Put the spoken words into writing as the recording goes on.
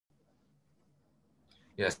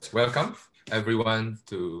Yes, welcome everyone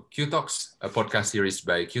to CUTalks, a podcast series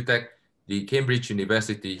by CUTech, the Cambridge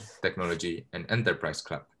University Technology and Enterprise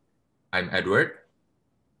Club. I'm Edward.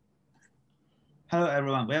 Hello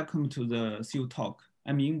everyone, welcome to the CUTalk.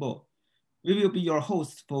 I'm Yingbo. We will be your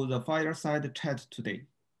host for the fireside chat today.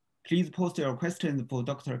 Please post your questions for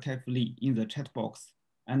Dr. Kai-Fu Lee in the chat box,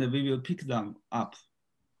 and we will pick them up.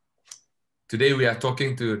 Today we are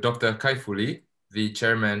talking to Dr. Kai-Fu Lee, the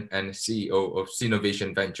chairman and CEO of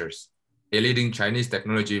Sinovation Ventures, a leading Chinese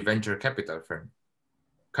technology venture capital firm.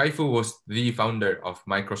 Kai-Fu was the founder of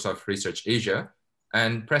Microsoft Research Asia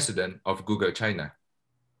and president of Google China.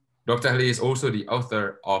 Dr. Lee is also the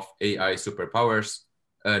author of AI Superpowers,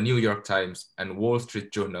 a New York Times and Wall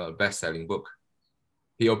Street Journal bestselling book.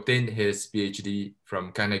 He obtained his PhD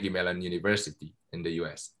from Carnegie Mellon University in the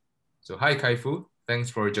US. So hi, Kai-Fu. Thanks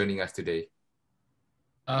for joining us today.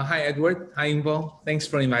 Hi, Edward. Hi, Yingbo. Thanks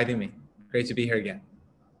for inviting me. Great to be here again.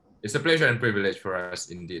 It's a pleasure and privilege for us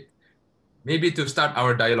indeed. Maybe to start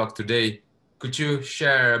our dialogue today, could you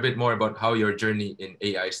share a bit more about how your journey in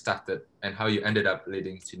AI started and how you ended up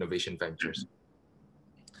leading Sinovation Ventures?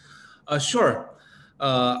 Sure.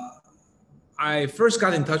 I first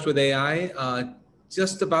got in touch with AI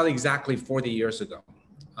just about exactly 40 years ago,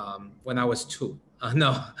 when I was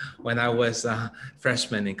when I was a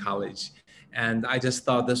freshman in college. And I just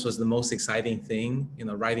thought this was the most exciting thing,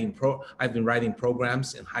 I've been writing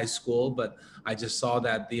programs in high school, but I just saw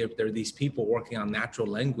that there are these people working on natural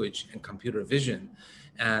language and computer vision,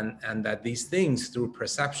 and that these things through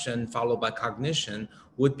perception followed by cognition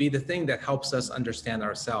would be the thing that helps us understand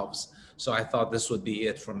ourselves. So I thought this would be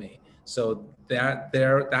it for me. So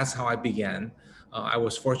that's how I began. I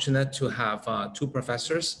was fortunate to have two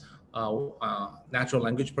professors, natural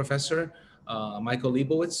language professor, Michael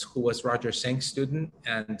Leibowitz, who was Roger Schenck's student,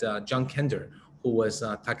 and John Kender, who was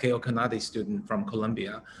Takeo Kanade's student from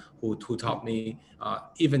Columbia, who taught me,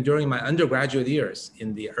 even during my undergraduate years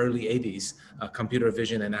in the early 80s, computer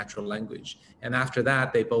vision and natural language. And after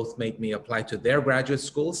that, they both made me apply to their graduate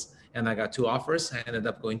schools, and I got two offers. I ended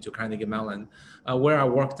up going to Carnegie Mellon, where I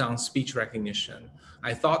worked on speech recognition.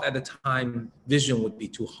 I thought at the time vision would be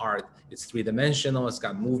too hard. It's three-dimensional, it's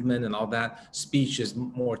got movement and all that. Speech is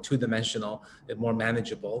more two-dimensional, more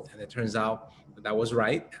manageable. And it turns out that was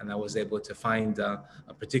right. And I was able to find a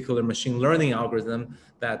particular machine learning algorithm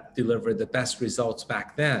that delivered the best results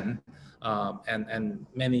back then. And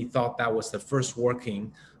many thought that was the first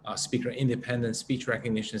working speaker-independent speech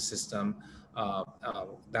recognition system.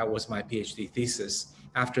 That was my PhD thesis.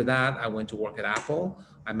 After that, I went to work at Apple.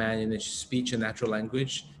 I managed speech and natural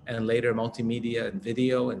language, and later multimedia and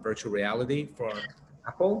video and virtual reality for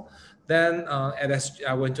Apple. Then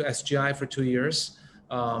I went to SGI for 2 years.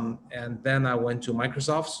 And then I went to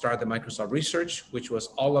Microsoft, started Microsoft Research, which was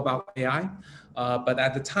all about AI. But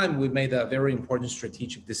at the time, we made a very important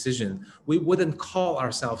strategic decision. We wouldn't call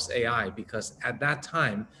ourselves AI because at that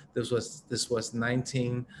time, this was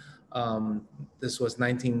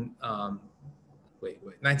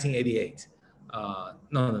 1988.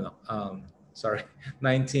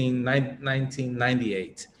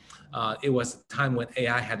 1998. It was a time when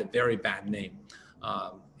AI had a very bad name.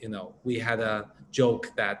 We had a joke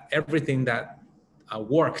that everything that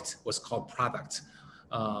worked was called product.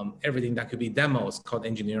 Everything that could be demo is called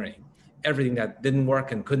engineering. Everything that didn't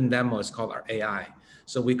work and couldn't demo is called our AI.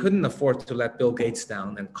 So we couldn't afford to let Bill Gates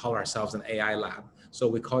down and call ourselves an AI lab. So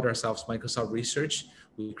we called ourselves Microsoft Research.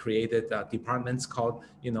 We created departments called,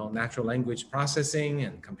 natural language processing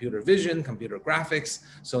and computer vision, computer graphics.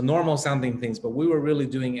 So normal sounding things, but we were really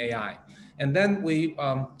doing AI. And then we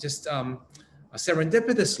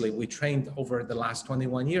serendipitously, we trained over the last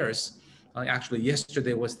 21 years. Actually,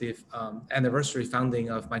 yesterday was the anniversary founding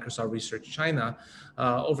of Microsoft Research China.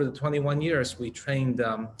 Over the 21 years, we trained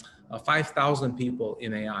 5,000 people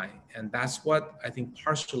in AI. And that's what I think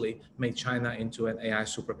partially made China into an AI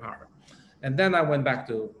superpower. And then I went back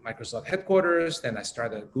to Microsoft headquarters. Then I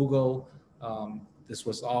started Google. This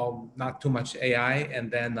was all not too much AI. And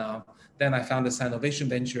then I founded Sinovation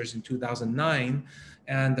Ventures in 2009.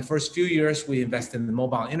 And the first few years, we invested in the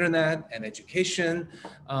mobile internet and education.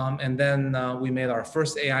 And then we made our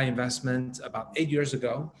first AI investment about 8 years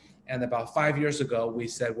ago. And about 5 years ago, we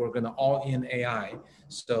said we're going to all in AI.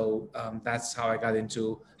 So that's how I got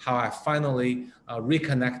into how I finally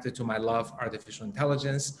reconnected to my love artificial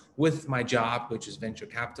intelligence with my job, which is venture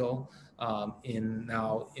capital, in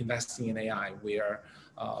now investing in AI. We are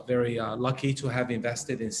very lucky to have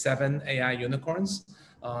invested in 7 AI unicorns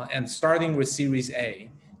and starting with Series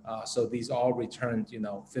A. So these all returned,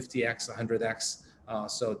 50x, 100x.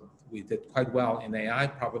 So we did quite well in AI,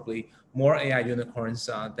 probably more AI unicorns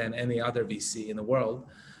than any other VC in the world.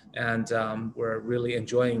 And we're really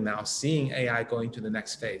enjoying now seeing AI going to the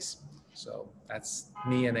next phase. So that's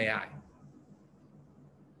me and AI.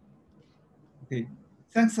 Okay,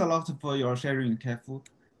 thanks a lot for your sharing, Kai-Fu.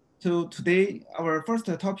 So today, our first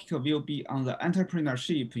topic will be on the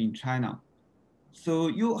entrepreneurship in China. So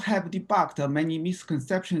you have debunked many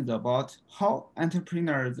misconceptions about how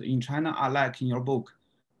entrepreneurs in China are like in your book,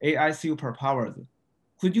 AI Superpowers.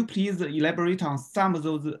 Could you please elaborate on some of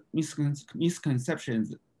those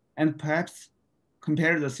misconceptions and perhaps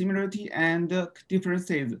compare the similarity and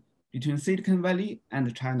differences between Silicon Valley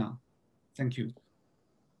and China? Thank you.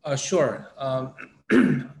 Sure.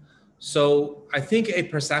 So I think a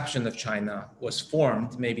perception of China was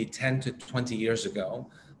formed maybe 10 to 20 years ago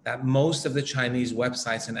that most of the Chinese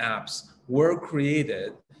websites and apps were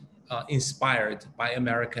created inspired by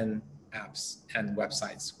American apps and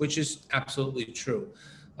websites, which is absolutely true.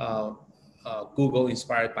 Google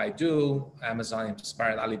inspired Baidu, Amazon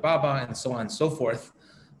inspired Alibaba, and so on and so forth.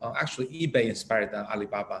 Actually, eBay inspired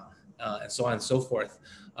Alibaba, and so on and so forth.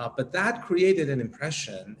 But that created an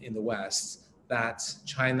impression in the West that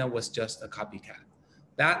China was just a copycat.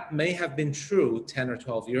 That may have been true 10 or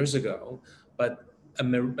 12 years ago, but a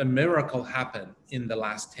miracle happened in the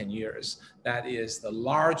last 10 years. That is, the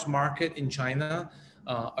large market in China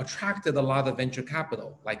attracted a lot of venture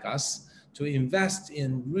capital like us to invest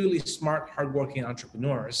in really smart, hardworking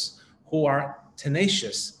entrepreneurs who are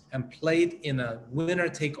tenacious and played in a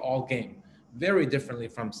winner-take-all game, very differently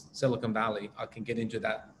from Silicon Valley. I can get into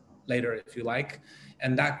that later if you like.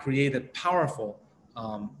 And that created powerful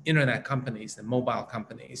internet companies and mobile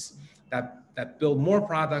companies that build more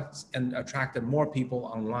products and attracted more people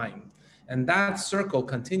online. And that circle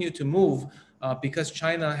continued to move because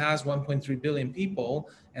China has 1.3 billion people,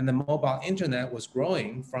 and the mobile internet was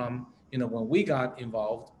growing from, when we got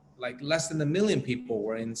involved, like less than 1 million people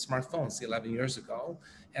were in smartphones 11 years ago,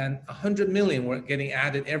 and 100 million were getting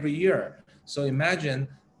added every year. So imagine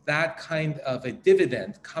that kind of a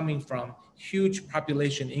dividend coming from huge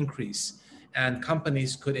population increase, and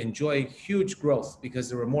companies could enjoy huge growth because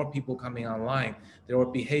there were more people coming online. There were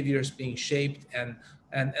behaviors being shaped,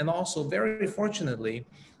 and also very fortunately,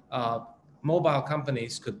 mobile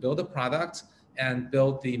companies could build a product and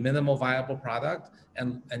build the minimal viable product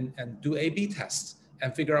and do A/B tests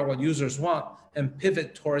and figure out what users want and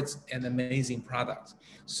pivot towards an amazing product.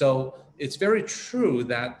 So it's very true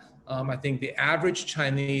that I think the average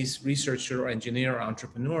Chinese researcher or engineer or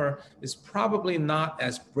entrepreneur is probably not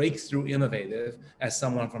as breakthrough innovative as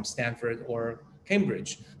someone from Stanford or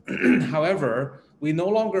Cambridge. However, we no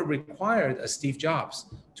longer required a Steve Jobs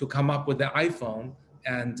to come up with the iPhone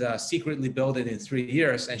and secretly build it in 3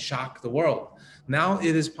 years and shock the world. Now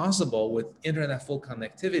it is possible with internet full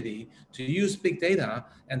connectivity to use big data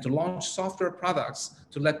and to launch software products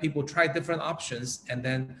to let people try different options and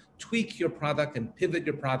then tweak your product and pivot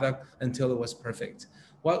your product until it was perfect.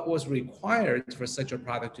 What was required for such a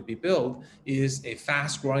product to be built is a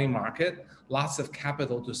fast growing market, lots of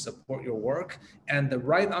capital to support your work, and the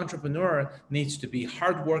right entrepreneur needs to be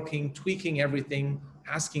hardworking, tweaking everything,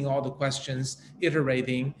 asking all the questions,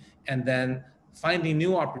 iterating, and then finding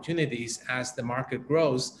new opportunities as the market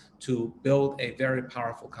grows to build a very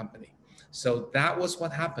powerful company. So that was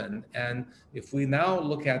what happened. And if we now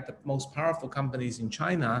look at the most powerful companies in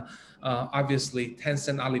China, obviously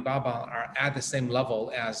Tencent, Alibaba are at the same level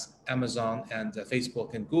as Amazon and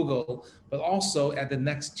Facebook and Google, but also at the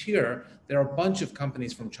next tier, there are a bunch of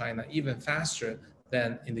companies from China, even faster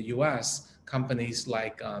than in the US, companies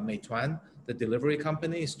like Meituan, the delivery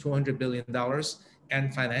company is $200 billion,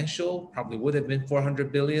 and financial probably would have been 400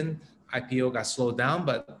 billion. IPO got slowed down,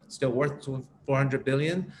 but still worth 400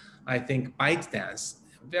 billion. I think ByteDance,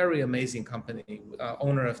 very amazing company,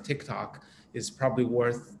 owner of TikTok, is probably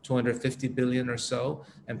worth 250 billion or so.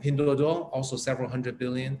 And Pinduoduo, also several hundred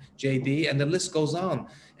billion, JD, and the list goes on.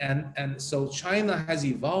 And so China has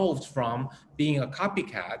evolved from being a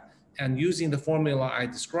copycat and using the formula I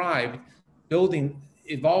described,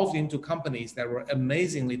 evolved into companies that were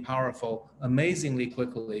amazingly powerful, amazingly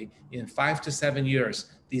quickly. In 5 to 7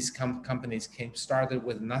 years, these companies started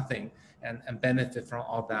with nothing and benefit from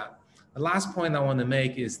all that. The last point I want to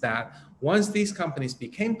make is that once these companies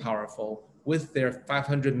became powerful with their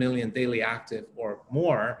 500 million daily active or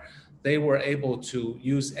more, they were able to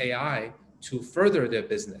use AI to further their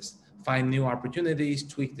business, find new opportunities,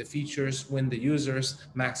 tweak the features, win the users,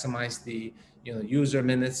 maximize the user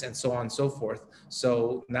minutes, and so on and so forth.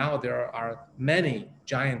 So now there are many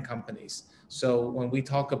giant companies. So when we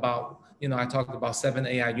talk about, I talked about 7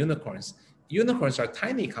 AI unicorns. Unicorns are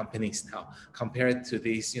tiny companies now compared to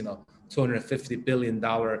these, $250 billion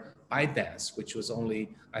ByteDance, which was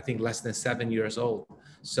only, I think, less than 7 years old.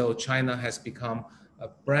 So China has become a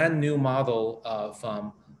brand new model of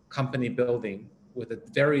company building with a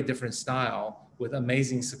very different style, with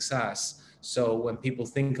amazing success. So when people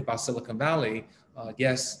think about Silicon Valley,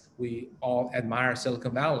 yes, we all admire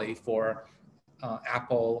Silicon Valley for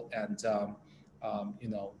Apple and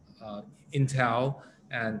Intel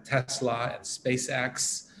and Tesla and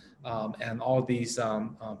SpaceX and all these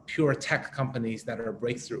pure tech companies that are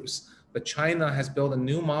breakthroughs. But China has built a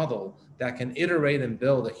new model that can iterate and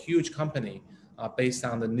build a huge company based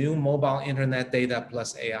on the new mobile internet data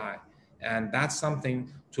plus AI. And that's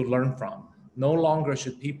something to learn from. No longer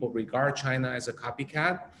should people regard China as a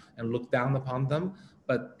copycat and look down upon them,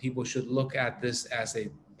 but people should look at this as a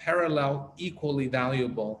parallel, equally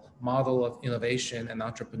valuable model of innovation and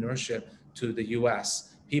entrepreneurship to the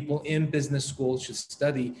US. People in business schools should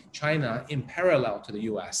study China in parallel to the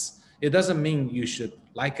US. It doesn't mean you should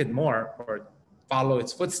like it more or follow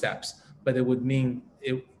its footsteps, but it would mean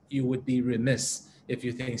you would be remiss if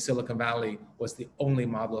you think Silicon Valley was the only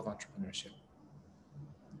model of entrepreneurship.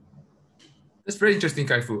 That's very interesting,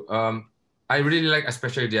 Kai-Fu. I really like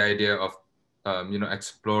especially the idea of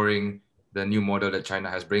exploring the new model that China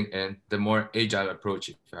has bring in, the more agile approach,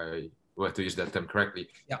 if I were to use that term correctly.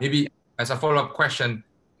 Yeah. Maybe as a follow-up question,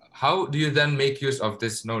 how do you then make use of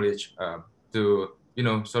this knowledge to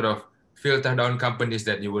sort of filter down companies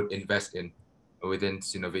that you would invest in within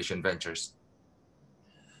Sinovation Ventures?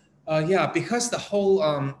 Yeah, because the whole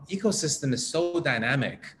ecosystem is so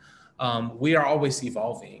dynamic, we are always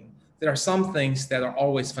evolving. There are some things that are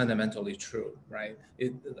always fundamentally true, right?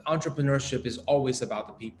 Entrepreneurship is always about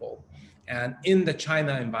the people. And in the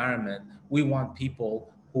China environment, we want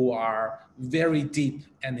people who are very deep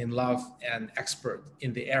and in love and expert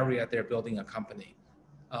in the area they're building a company,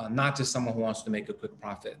 not just someone who wants to make a quick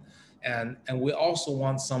profit. And we also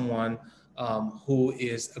want someone who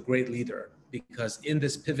is a great leader, because in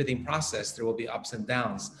this pivoting process, there will be ups and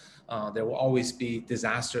downs. There will always be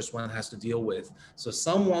disasters one has to deal with. So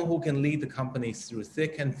someone who can lead the company through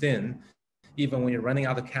thick and thin, even when you're running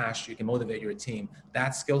out of cash, you can motivate your team.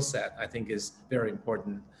 That skill set, I think, is very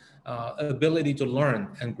important. Ability to learn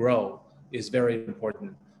and grow is very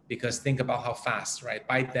important, because think about how fast, right?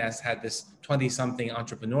 ByteDance had this 20-something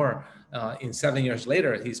entrepreneur. In 7 years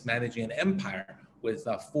later, he's managing an empire with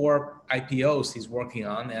 4 IPOs he's working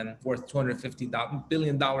on and worth $250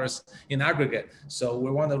 billion in aggregate. So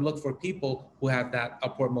we want to look for people who have that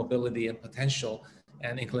upward mobility and potential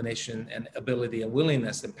and inclination and ability and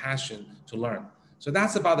willingness and passion to learn. So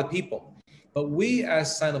that's about the people. But we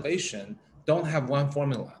as Sinovation don't have one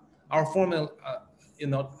formula. Our formula,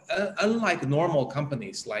 unlike normal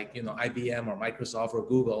companies like IBM or Microsoft or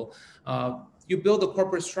Google, you build a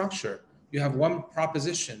corporate structure. You have one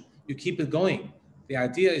proposition. You keep it going. The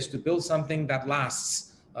idea is to build something that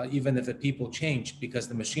lasts, even if the people change, because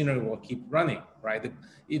the machinery will keep running, right?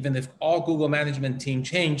 Even if all Google management team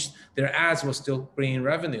changed, their ads will still bring in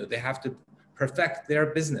revenue. They have to perfect their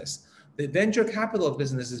business. The venture capital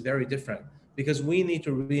business is very different, because we need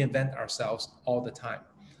to reinvent ourselves all the time.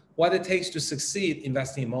 What it takes to succeed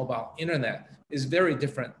investing in mobile internet is very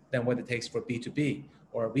different than what it takes for B2B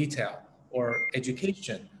or retail or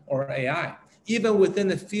education or AI. Even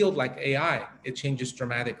within a field like AI, it changes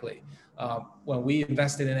dramatically. When we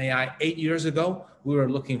invested in AI 8 years ago, we were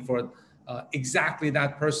looking for exactly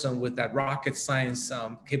that person with that rocket science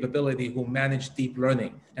capability who managed deep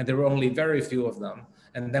learning. And there were only very few of them.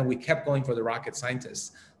 And then we kept going for the rocket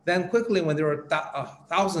scientists. Then quickly, when there were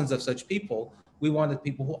thousands of such people, we wanted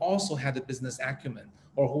people who also had a business acumen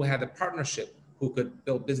or who had a partnership who could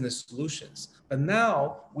build business solutions. But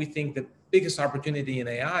now we think the biggest opportunity in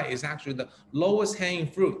AI is actually the lowest hanging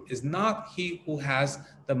fruit is not he who has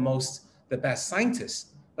the best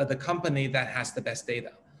scientists, but the company that has the best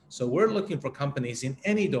data. So we're looking for companies in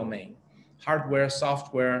any domain, hardware,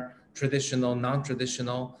 software, traditional,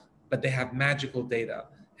 non-traditional, but they have magical data.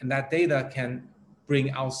 And that data can bring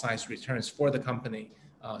outsized returns for the company.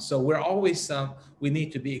 So we're always, we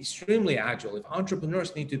need to be extremely agile. If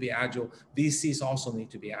entrepreneurs need to be agile, VCs also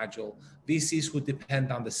need to be agile. VCs who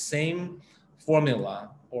depend on the same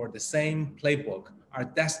formula or the same playbook are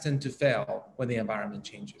destined to fail when the environment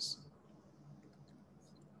changes.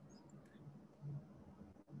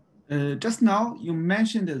 Just now, you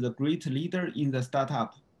mentioned the great leader in the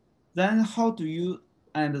startup. Then how do you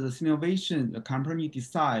and the Sinovation, the company,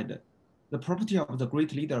 decide the property of the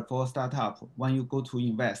great leader for a startup when you go to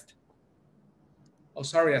invest? Oh,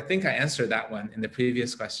 sorry, I think I answered that one in the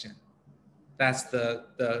previous question. That's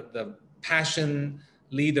the passion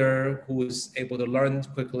leader who is able to learn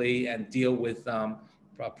quickly and deal with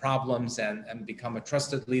problems and become a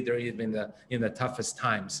trusted leader even in the toughest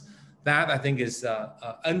times. That I think is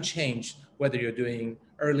unchanged, whether you're doing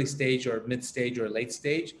early stage or mid stage or late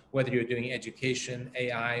stage, whether you're doing education,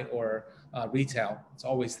 AI, or retail. It's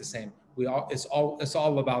always the same. It's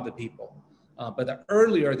all about the people. But the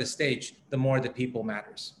earlier the stage, the more the people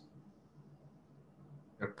matters.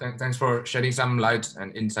 Thanks for shedding some light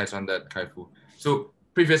and insights on that, Kai-Fu. So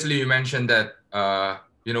previously you mentioned that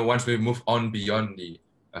once we move on beyond the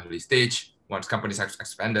early stage, once companies have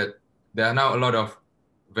expanded, there are now a lot of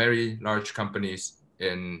very large companies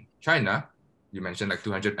in China. You mentioned like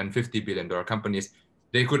 $250 billion companies.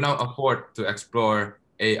 They could now afford to explore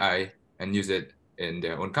AI and use it in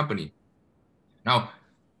their own company. Now,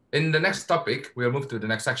 in the next topic, we'll move to the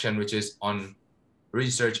next section, which is on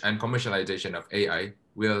research and commercialization of AI.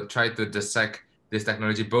 We'll try to dissect this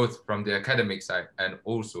technology both from the academic side and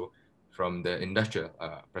also from the industrial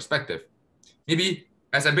perspective. Maybe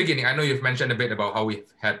as a beginning, I know you've mentioned a bit about how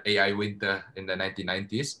we've had AI winter in the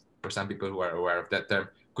 1990s, for some people who are aware of that term.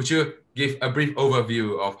 Could you give a brief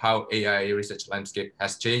overview of how AI research landscape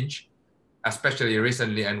has changed, especially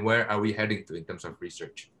recently, and where are we heading to in terms of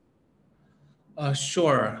research?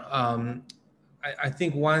 Sure. I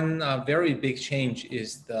think one very big change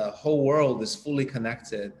is the whole world is fully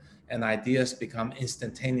connected and ideas become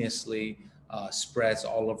instantaneously spreads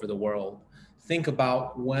all over the world. Think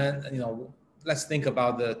about let's think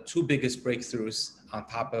about the two biggest breakthroughs on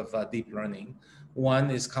top of deep learning.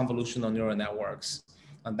 One is convolutional neural networks.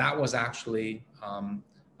 And that was actually Yann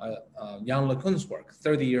LeCun's work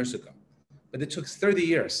 30 years ago. But it took 30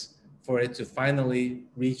 years for it to finally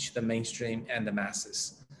reach the mainstream and the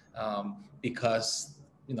masses. Because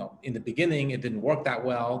in the beginning, it didn't work that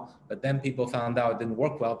well, but then people found out it didn't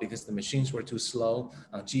work well because the machines were too slow.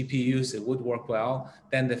 On GPUs, it would work well.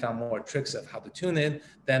 Then they found more tricks of how to tune it.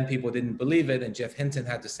 Then people didn't believe it, and Jeff Hinton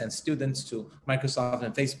had to send students to Microsoft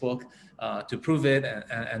and Facebook to prove it,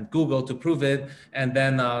 and Google to prove it. And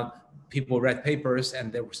then people read papers,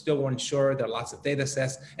 and they still weren't sure. There are lots of data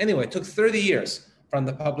sets. Anyway, it took 30 years from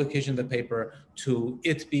the publication of the paper to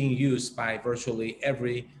it being used by virtually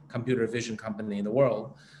every computer vision company in the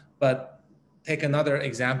world. But take another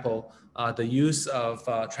example, the use of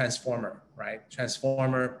Transformer, right?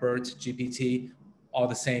 Transformer, BERT, GPT, all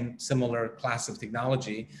the same similar class of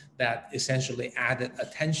technology that essentially added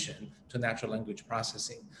attention to natural language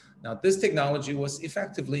processing. Now, this technology was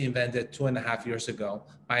effectively invented 2.5 years ago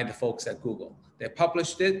by the folks at Google. They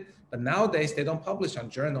published it, but nowadays they don't publish on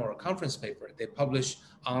journal or conference paper. They publish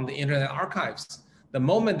on the Internet archives. The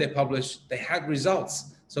moment they published, they had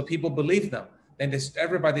results, so people believed them. Then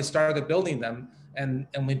everybody started building them, and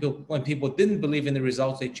when people didn't believe in the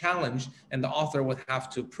results, they challenged, and the author would have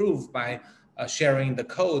to prove by sharing the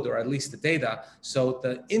code or at least the data. So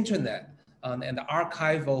the Internet and the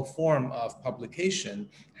archival form of publication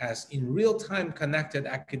has in real time connected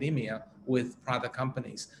academia with product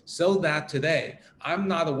companies, so that today I'm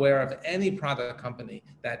not aware of any product company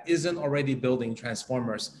that isn't already building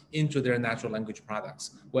transformers into their natural language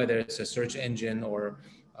products, whether it's a search engine or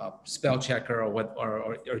spell checker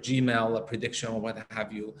or Gmail, a prediction or what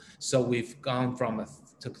have you. So we've gone from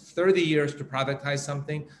took 30 years to productize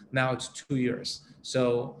something. Now it's 2 years.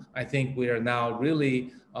 So I think we are now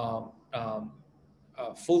really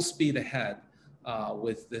full speed ahead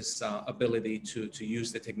with this ability to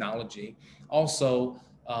use the technology. Also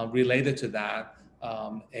related to that,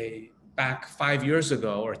 back 5 years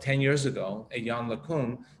ago or 10 years ago, Yann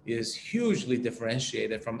LeCun is hugely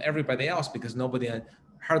differentiated from everybody else because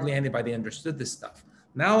hardly anybody understood this stuff.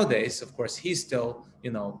 Nowadays, of course, he's still,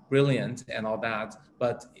 brilliant and all that.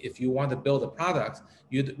 But if you want to build a product,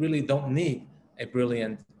 you really don't need a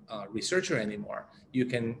brilliant researcher anymore. You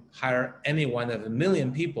can hire any one of 1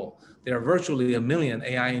 million people. There are virtually 1 million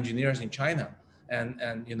AI engineers in China,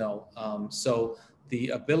 so the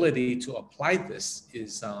ability to apply this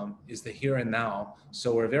is the here and now.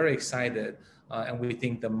 So we're very excited, and we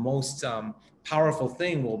think the most powerful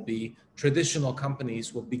thing will be traditional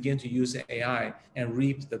companies will begin to use AI and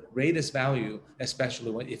reap the greatest value,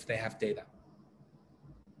 especially if they have data.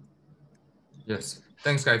 Yes,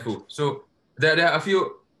 thanks, Kai-Fu. So there are a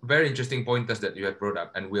few very interesting pointers that you have brought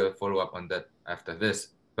up, and we'll follow up on that after this.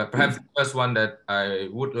 But perhaps the first one that I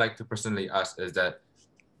would like to personally ask is that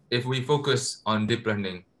if we focus on deep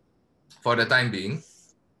learning for the time being,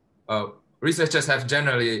 researchers have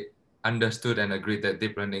generally understood and agreed that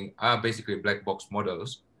deep learning are basically black box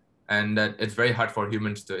models, and that it's very hard for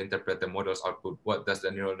humans to interpret the model's output. What does the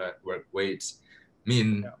neural network weights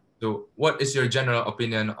mean? Yeah. So what is your general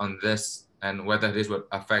opinion on this, and whether this would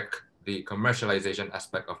affect the commercialization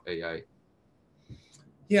aspect of AI?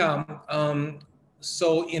 Yeah,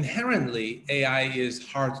 So inherently, AI is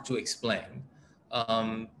hard to explain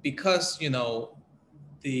because,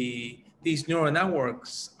 these neural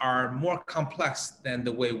networks are more complex than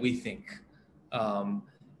the way we think.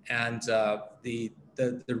 And the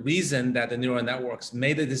reason that the neural networks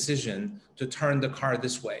made a decision to turn the car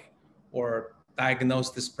this way or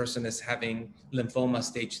diagnose this person as having lymphoma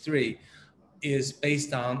stage 3 is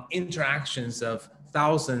based on interactions of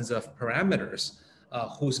thousands of parameters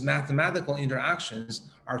whose mathematical interactions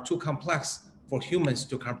are too complex for humans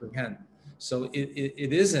to comprehend. So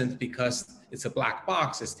it isn't because it's a black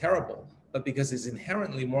box, it's terrible, but because it's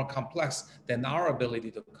inherently more complex than our ability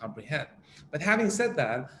to comprehend. But having said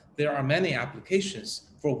that, there are many applications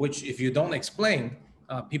for which if you don't explain,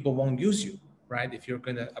 people won't use you, right? If you're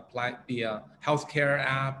going to be a healthcare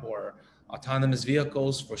app or autonomous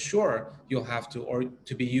vehicles, for sure, you'll have to, or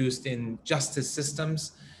to be used in justice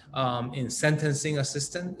systems, in sentencing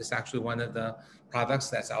assistant is actually one of the products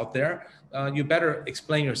that's out there. You better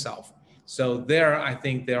explain yourself. So there, I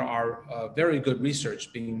think there are very good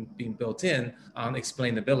research being built in on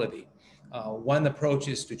explainability. One approach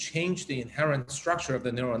is to change the inherent structure of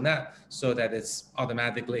the neural net so that it's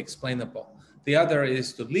automatically explainable. The other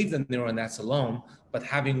is to leave the neural nets alone, but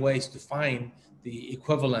having ways to find the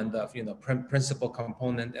equivalent of principal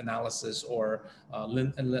component analysis or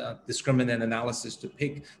discriminant analysis to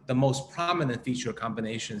pick the most prominent feature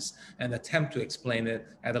combinations and attempt to explain it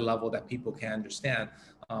at a level that people can understand.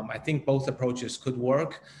 I think both approaches could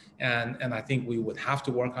work, and I think we would have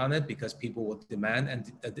to work on it because people would demand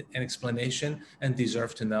an explanation and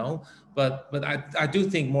deserve to know. But I do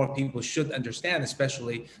think more people should understand,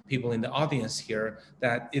 especially people in the audience here,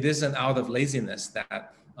 that it isn't out of laziness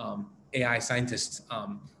that AI scientists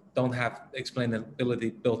don't have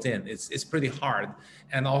explainability built in. It's pretty hard.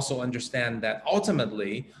 And also understand that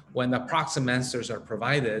ultimately, when approximate answers are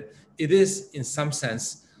provided, it is in some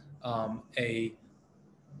sense a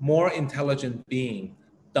more intelligent being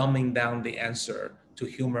dumbing down the answer to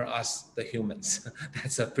humor us, the humans.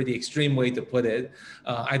 That's a pretty extreme way to put it.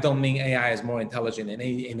 I don't mean AI is more intelligent in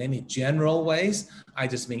any general ways. I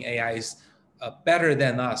just mean AI is better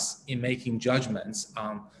than us in making judgments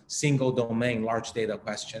on single domain large data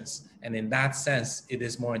questions. And in that sense, it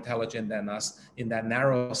is more intelligent than us in that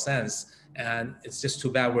narrow sense. And it's just too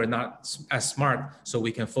bad we're not as smart so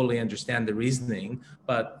we can fully understand the reasoning.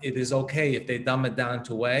 But it is okay if they dumb it down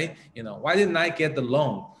to a way, why didn't I get the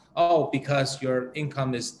loan? Oh, because your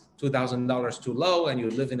income is $2,000 too low and you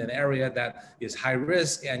live in an area that is high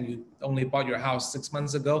risk and you only bought your house 6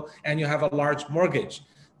 months ago and you have a large mortgage.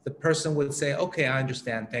 The person would say, okay, I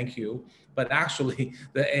understand, thank you. But actually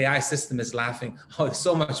the AI system is laughing, oh, it's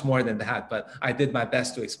so much more than that, but I did my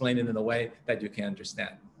best to explain it in a way that you can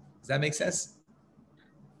understand. Does that make sense?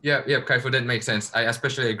 Yeah, Kai-Fu, that makes sense. I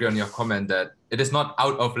especially agree on your comment that it is not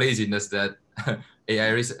out of laziness that AI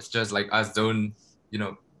researchers like us don't,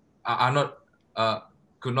 are not,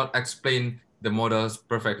 could not explain the models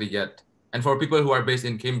perfectly yet. And for people who are based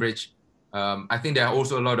in Cambridge, I think there are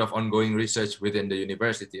also a lot of ongoing research within the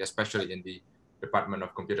university, especially in the Department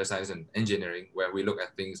of Computer Science and Engineering, where we look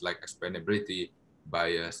at things like explainability,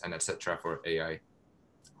 bias, and etc. for AI.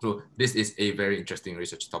 So this is a very interesting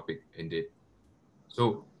research topic indeed.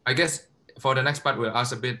 So I guess for the next part, we'll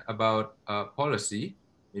ask a bit about policy.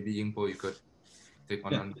 Maybe Yingpo, you could take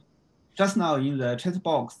on. Just now in the chat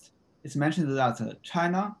box, it's mentioned that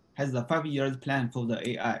China has a 5 years plan for the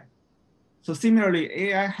AI. So similarly,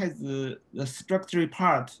 AI has the structural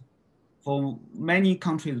part for many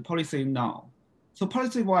countries' policy now. So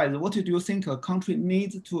policy-wise, what do you think a country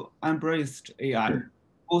needs to embrace AI,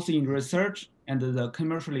 both in research and the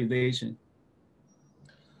commercialization?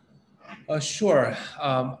 Sure.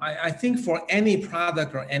 I think for any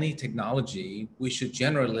product or any technology, we should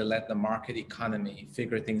generally let the market economy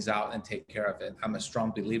figure things out and take care of it. I'm a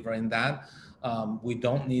strong believer in that. We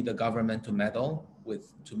don't need the government to meddle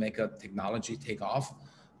to make a technology take off.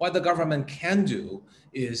 What the government can do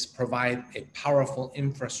is provide a powerful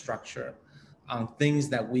infrastructure on things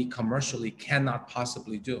that we commercially cannot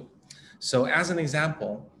possibly do. So as an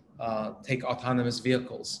example, take autonomous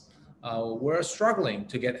vehicles. We're struggling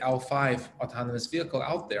to get L5 autonomous vehicle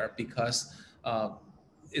out there because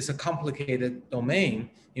it's a complicated domain,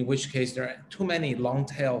 in which case there are too many long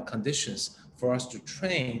tail conditions for us to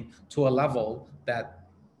train to a level that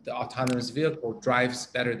the autonomous vehicle drives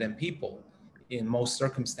better than people in most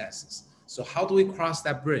circumstances. So how do we cross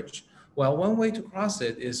that bridge? Well, one way to cross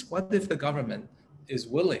it is, what if the government is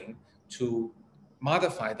willing to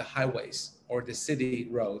modify the highways or the city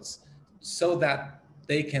roads so that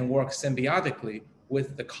they can work symbiotically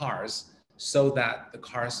with the cars, so that the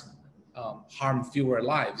cars harm fewer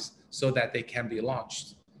lives so that they can be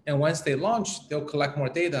launched. And once they launch, they'll collect more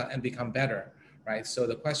data and become better, right? So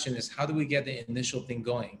the question is, how do we get the initial thing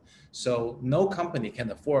going? So no company can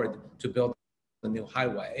afford to build a new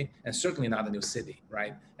highway, and certainly not a new city,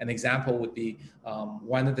 right? An example would be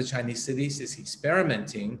one of the Chinese cities is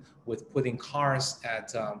experimenting with putting cars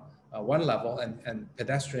at one level and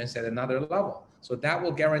pedestrians at another level. So that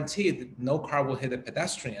will guarantee that no car will hit a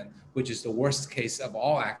pedestrian, which is the worst case of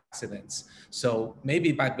all accidents. So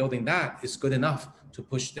maybe by building that is good enough to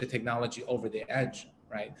push the technology over the edge,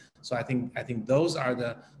 right? So I think those are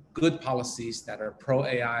the good policies that are pro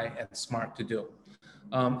AI and smart to do.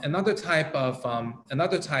 Another type of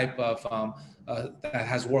that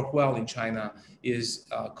has worked well in China is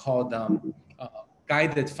called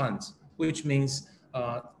guided funds, which means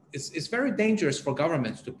it's very dangerous for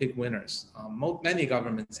governments to pick winners. Many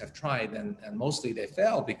governments have tried, and mostly they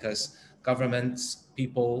fail because governments,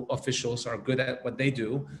 people, officials are good at what they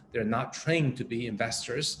do. They're not trained to be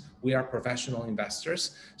investors. We are professional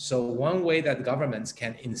investors. So one way that governments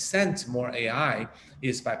can incent more AI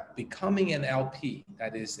is by becoming an LP,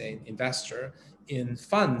 that is an investor in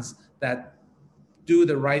funds that do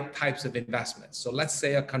the right types of investments. So let's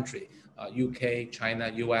say a country, UK,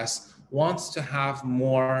 China, US, wants to have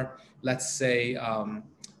more, let's say,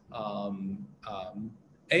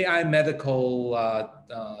 AI medical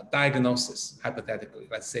diagnosis, hypothetically.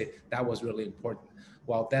 Let's say that was really important.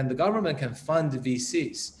 Well, then the government can fund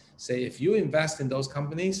VCs. Say, if you invest in those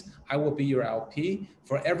companies, I will be your LP.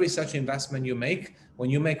 For every such investment you make,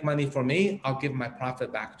 when you make money for me, I'll give my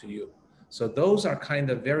profit back to you. So those are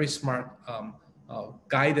kind of very smart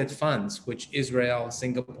guided funds, which Israel,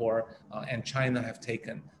 Singapore, and China have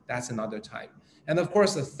taken. That's another type. And of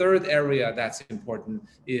course, the third area that's important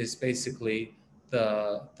is basically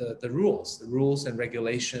the rules and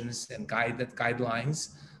regulations and guidelines,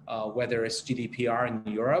 whether it's GDPR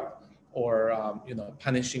in Europe, or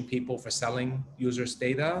punishing people for selling users'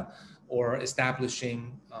 data, or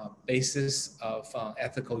establishing basis of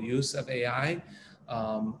ethical use of AI,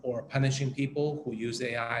 or punishing people who use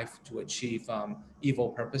AI to achieve evil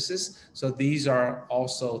purposes. So these are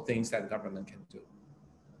also things that government can do.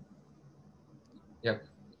 Yeah,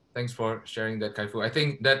 thanks for sharing that, Kai-Fu. I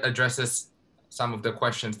think that addresses some of the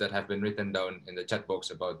questions that have been written down in the chat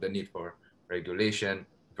box about the need for regulation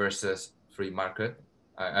versus free market.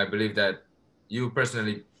 I believe that you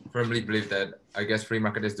personally firmly believe that, I guess, free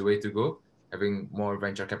market is the way to go. Having more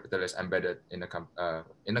venture capitalists embedded in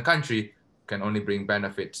a country can only bring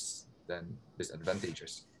benefits than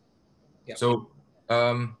disadvantages. Yep. So,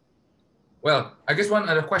 well, I guess one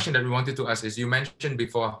other question that we wanted to ask is, you mentioned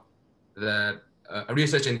before that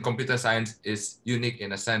research in computer science is unique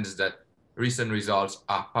in a sense that recent results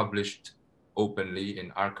are published openly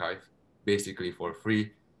in archive, basically for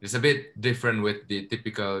free. It's a bit different with the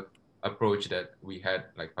typical approach that we had,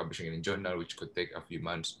 like publishing in a journal, which could take a few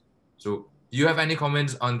months. So do you have any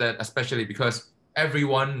comments on that, especially because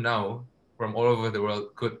everyone now from all over the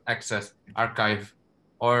world could access archive,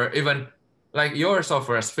 or even like your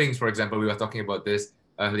software, Sphinx, for example, we were talking about this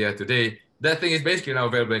earlier today. That thing is basically now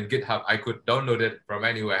available in GitHub. I could download it from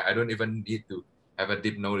anywhere. I don't even need to have a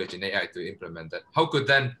deep knowledge in AI to implement that. How could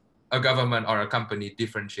then a government or a company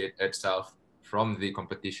differentiate itself from the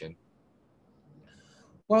competition?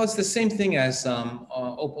 Well, it's the same thing as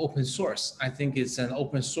open source. I think it's an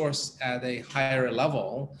open source at a higher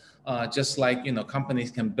level, just like companies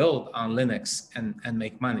can build on Linux and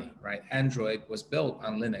make money, right? Android was built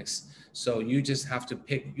on Linux. So you just have to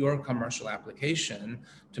pick your commercial application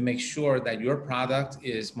to make sure that your product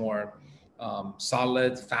is more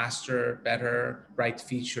solid, faster, better, right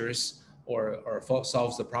features, or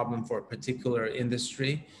solves the problem for a particular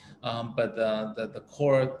industry. But the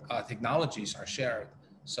core technologies are shared.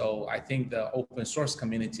 So I think the open source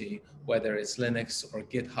community, whether it's Linux or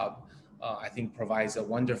GitHub, I think provides a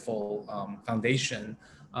wonderful foundation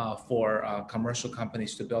for commercial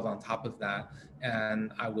companies to build on top of that.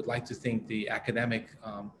 And I would like to think the academic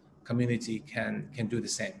community can do the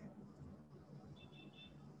same.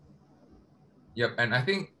 Yep, and I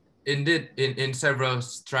think indeed in several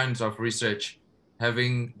strands of research,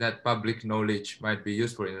 having that public knowledge might be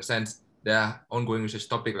useful. In a sense, there are ongoing research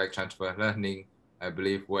topics like transfer learning, I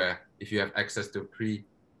believe, where if you have access to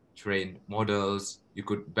pre-trained models, you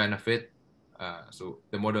could benefit. So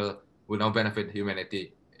the model will now benefit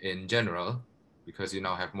humanity in general because you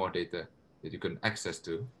now have more data that you can access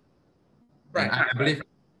to. Right. And I believe,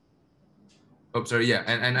 oh, sorry, yeah.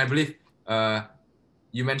 And I believe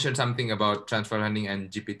you mentioned something about transfer learning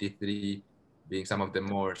and GPT-3 being some of the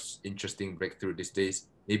most interesting breakthrough these days.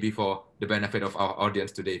 Maybe for the benefit of our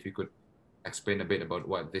audience today, if you could explain a bit about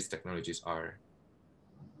what these technologies are.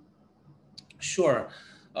 Sure.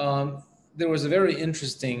 There was a very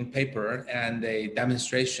interesting paper and a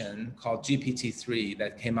demonstration called GPT-3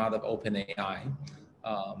 that came out of OpenAI.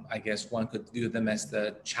 I guess one could view them as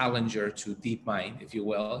the challenger to DeepMind, if you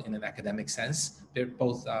will, in an academic sense. They're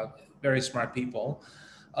both very smart people.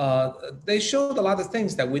 They showed a lot of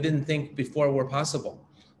things that we didn't think before were possible.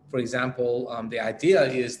 For example, the idea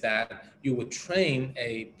is that you would train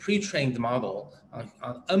a pre-trained model on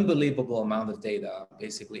an unbelievable amount of data,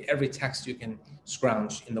 basically every text you can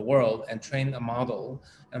scrounge in the world, and train a model.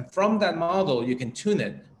 And from that model, you can tune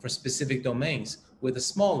it for specific domains with a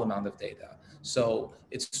small amount of data. So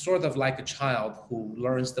it's sort of like a child who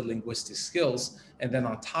learns the linguistic skills, and then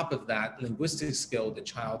on top of that linguistic skill, the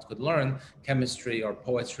child could learn chemistry or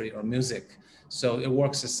poetry or music. So it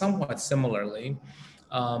works somewhat similarly.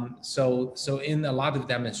 So in a lot of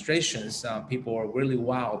demonstrations, people are really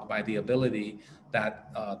wowed by the ability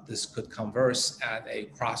that this could converse at a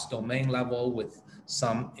cross-domain level with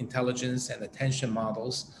some intelligence and attention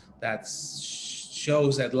models that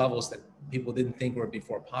shows at levels that people didn't think were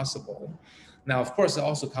before possible. Now, of course, it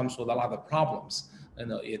also comes with a lot of problems. You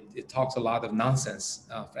know, it talks a lot of nonsense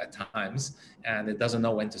at times, and it doesn't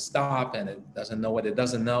know when to stop, and it doesn't know what it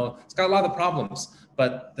doesn't know. It's got a lot of problems,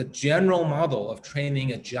 but the general model of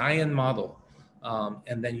training a giant model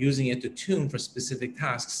and then using it to tune for specific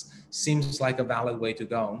tasks seems like a valid way to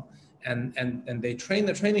go. And they train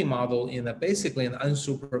the training model in basically an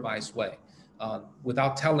unsupervised way.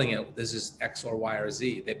 Without telling it this is X or Y or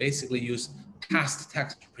Z. They basically use past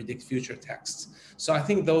text to predict future texts. So I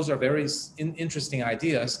think those are very interesting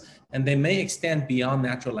ideas, and they may extend beyond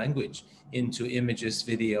natural language into images,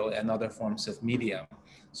 video, and other forms of media.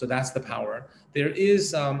 So that's the power. There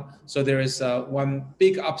is one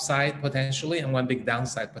big upside potentially and one big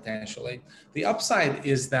downside potentially. The upside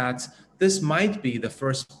is that this might be the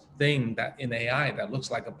first thing that in AI that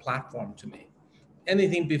looks like a platform to me.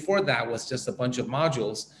 Anything before that was just a bunch of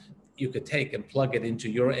modules you could take and plug it into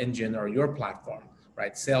your engine or your platform,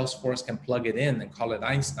 right? Salesforce can plug it in and call it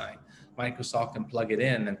Einstein. Microsoft can plug it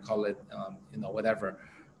in and call it, whatever,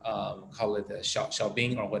 call it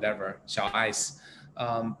Xiaobing or whatever, Xiaoice.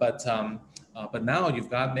 But now you've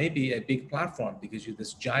got maybe a big platform because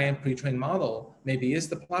this giant pre-trained model maybe is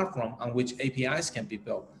the platform on which APIs can be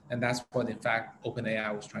built. And that's what, in fact,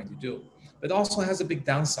 OpenAI was trying to do. But it also has a big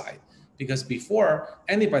downside, because before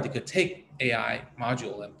anybody could take AI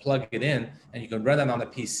module and plug it in and you can run it on a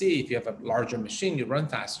PC. If you have a larger machine, you run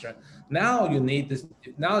faster. Now you need this.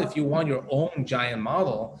 Now, if you want your own giant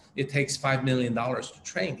model, it takes $5 million to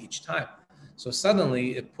train each time. So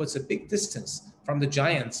suddenly it puts a big distance from the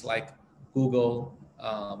giants like Google,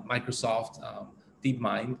 Microsoft,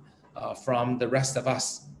 DeepMind, from the rest of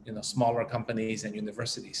us, smaller companies and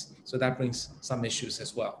universities. So that brings some issues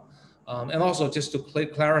as well. And also, just to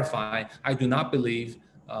clarify, I do not believe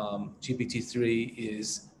GPT-3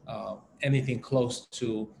 is anything close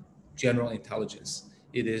to general intelligence.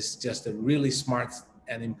 It is just a really smart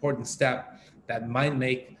and important step that might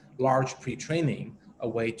make large pre-training a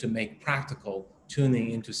way to make practical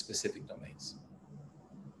tuning into specific domains.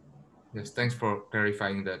 Yes, thanks for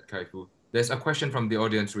clarifying that, Kai-Fu. There's a question from the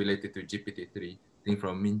audience related to GPT-3, I think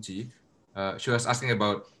from Minji. She was asking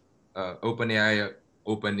about OpenAI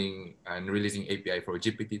opening and releasing API for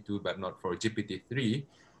GPT-2, but not for GPT-3.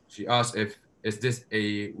 She asked is this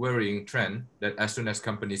a worrying trend that as soon as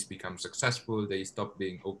companies become successful, they stop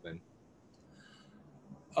being open?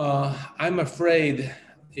 I'm afraid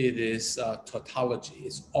it is tautology.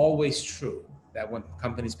 It's always true that when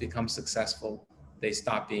companies become successful, they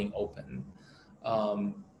stop being open.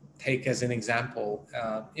 Take as an example,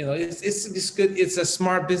 it's good. It's a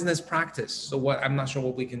smart business practice. So I'm not sure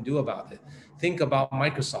what we can do about it. Think about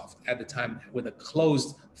Microsoft at the time with a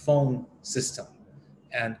closed phone system,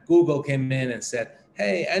 and Google came in and said,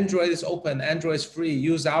 "Hey, Android is open. Android is free.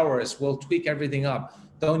 Use ours. We'll tweak everything up.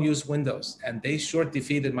 Don't use Windows." And they short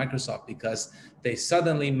defeated Microsoft because they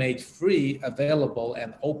suddenly made free, available,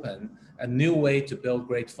 and open a new way to build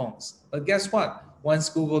great phones. But guess what? Once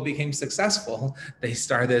Google became successful, they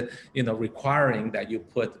started, requiring that you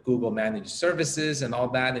put Google managed services and all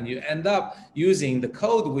that, and you end up using the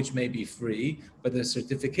code, which may be free, but the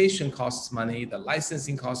certification costs money, the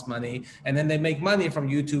licensing costs money, and then they make money from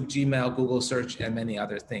YouTube, Gmail, Google Search, and many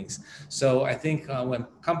other things. So I think when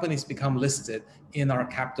companies become listed in our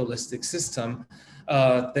capitalistic system,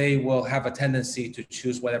 they will have a tendency to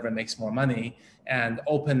choose whatever makes more money, and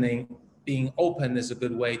being open is a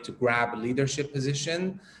good way to grab a leadership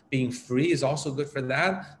position. Being free is also good for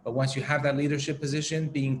that. But once you have that leadership position,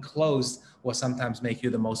 being closed will sometimes make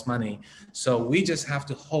you the most money. So we just have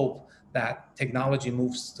to hope that technology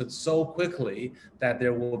moves so quickly that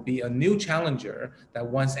there will be a new challenger that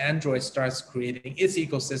once Android starts creating its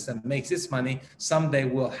ecosystem, makes its money, someday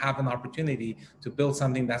we'll have an opportunity to build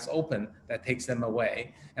something that's open that takes them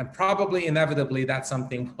away. And probably inevitably that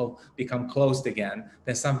something will become closed again,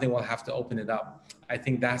 then something will have to open it up. I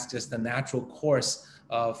think that's just the natural course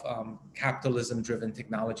of capitalism-driven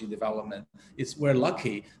technology development. We're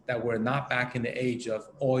lucky that we're not back in the age of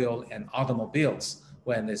oil and automobiles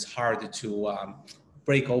when it's hard to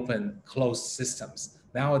break open closed systems.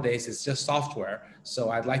 Nowadays, it's just software. So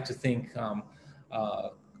I'd like to think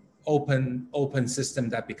open system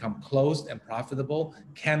that become closed and profitable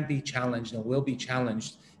can be challenged and will be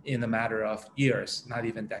challenged in a matter of years, not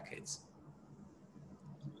even decades.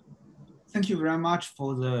 Thank you very much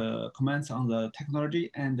for the comments on the technology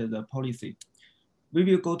and the policy. We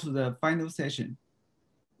will go to the final session,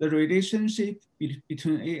 the relationship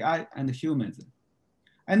between AI and humans.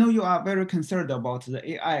 I know you are very concerned about the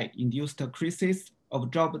AI-induced crisis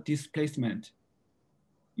of job displacement.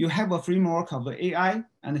 You have a framework of AI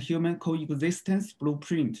and human coexistence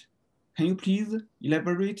blueprint. Can you please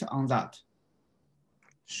elaborate on that?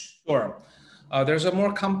 Sure. There's a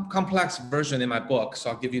more complex version in my book, so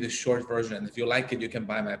I'll give you the short version. If you like it, you can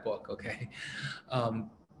buy my book, okay?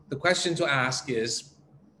 The question to ask is,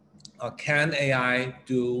 can AI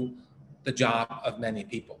do the job of many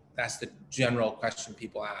people? That's the general question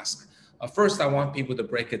people ask. First, I want people to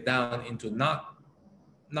break it down into not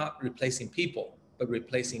replacing people, but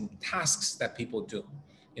replacing tasks that people do.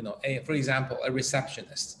 You know, for example, a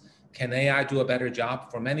receptionist. Can AI do a better job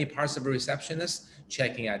for many parts of a receptionist?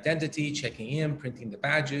 Checking identity, checking in, printing the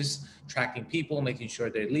badges, tracking people, making sure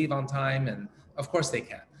they leave on time, and of course they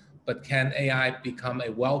can. But can AI become a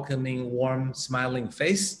welcoming, warm, smiling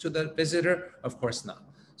face to the visitor? Of course not.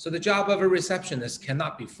 So the job of a receptionist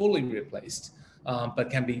cannot be fully replaced, but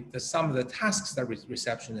can be some of the tasks that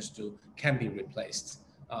receptionists do can be replaced.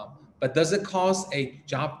 But does it cause a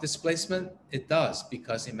job displacement? It does,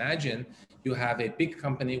 because imagine you have a big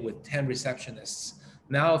company with 10 receptionists.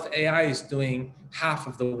 Now, if AI is doing half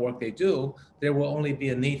of the work they do, there will only be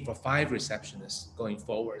a need for 5 receptionists going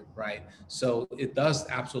forward, right? So it does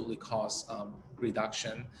absolutely cause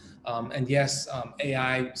reduction. And yes,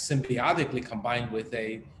 AI symbiotically combined with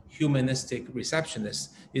a humanistic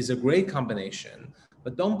receptionist is a great combination.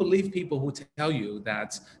 But don't believe people who tell you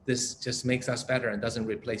that this just makes us better and doesn't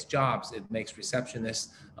replace jobs. It makes receptionists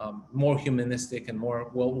more humanistic and more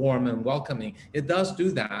warm and welcoming. It does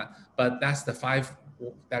do that, but that's the 5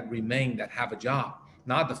 that remain that have a job,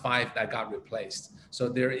 not the 5 that got replaced. So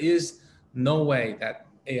there is no way that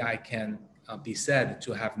AI can be said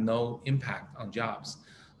to have no impact on jobs.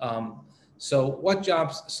 So what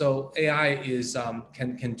jobs? So AI is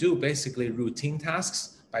can do basically routine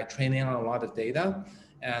tasks by training on a lot of data.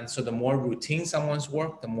 And so the more routine someone's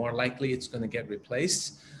work, the more likely it's going to get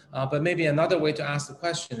replaced. But maybe another way to ask the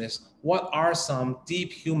question is, what are some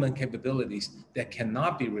deep human capabilities that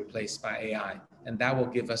cannot be replaced by AI? And that will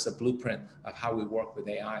give us a blueprint of how we work with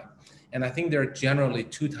AI. And I think there are generally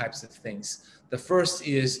 2 types of things. The first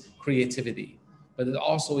is creativity, but it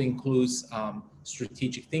also includes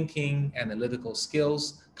strategic thinking, analytical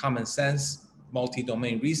skills, common sense,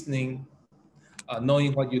 multi-domain reasoning,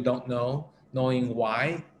 knowing what you don't know, knowing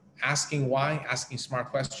why, asking smart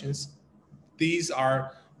questions. These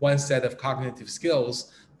are one set of cognitive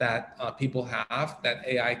skills that people have that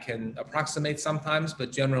AI can approximate sometimes,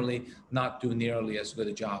 but generally not do nearly as good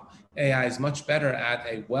a job. AI is much better at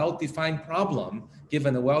a well-defined problem,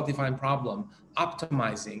 given a well-defined problem,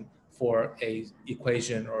 optimizing for a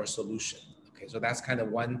equation or a solution. Okay, so that's kind of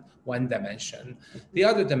one dimension. The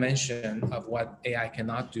other dimension of what AI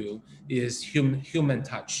cannot do is human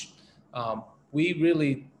touch. We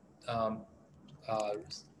really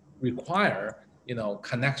require,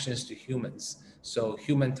 connections to humans. So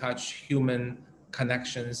human touch, human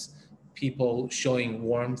connections, people showing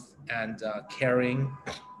warmth and caring,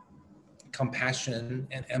 compassion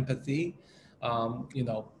and empathy.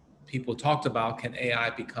 People talked about, can AI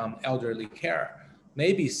become elderly care?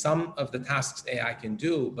 Maybe some of the tasks AI can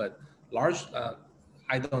do, but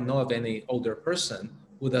I don't know of any older person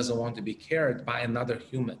who doesn't want to be cared by another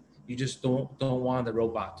human. You just don't want the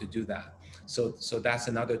robot to do that. So that's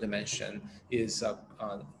another dimension, is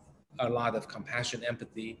a lot of compassion,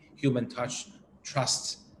 empathy, human touch,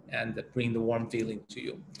 trust, and bring the warm feeling to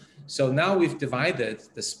you. So now we've divided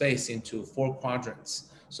the space into 4 quadrants.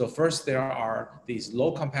 So first there are these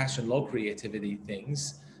low compassion, low creativity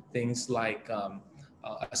things like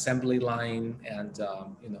assembly line and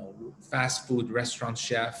fast food restaurant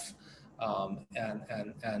chef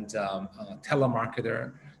and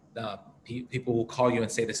telemarketer, people will call you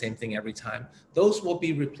and say the same thing every time. Those will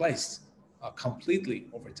be replaced completely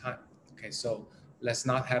over time. Okay, so let's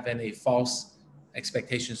not have any false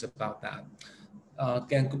expectations about that.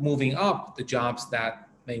 Again, moving up, the jobs that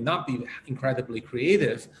may not be incredibly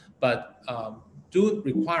creative, but do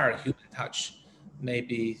require human touch,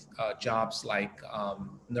 maybe jobs like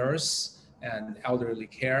nurse and elderly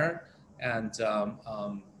care, and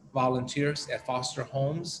volunteers at foster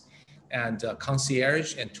homes, and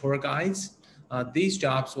concierge and tour guides. These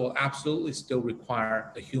jobs will absolutely still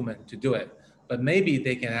require a human to do it, but maybe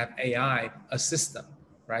they can have AI assist them,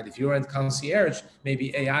 right? If you're in concierge,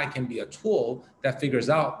 maybe AI can be a tool that figures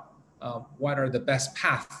out what are the best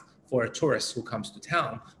paths for a tourist who comes to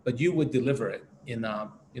town, but you would deliver it in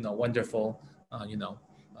a wonderful,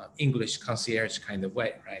 English concierge kind of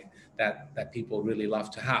way, right? That people really love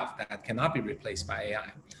to have, that cannot be replaced by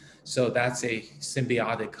AI. So that's a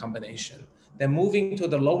symbiotic combination. Then moving to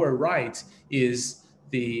the lower right is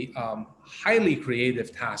the highly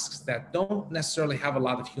creative tasks that don't necessarily have a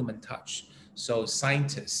lot of human touch. So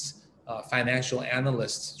scientists, financial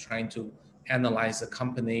analysts trying to analyze a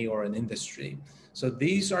company or an industry. So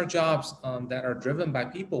these are jobs that are driven by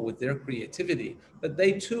people with their creativity, but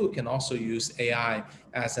they too can also use AI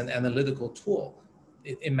as an analytical tool.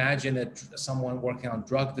 Imagine someone working on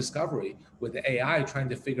drug discovery with AI trying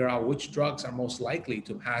to figure out which drugs are most likely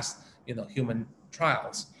to pass human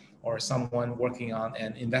trials, or someone working on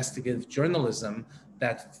an investigative journalism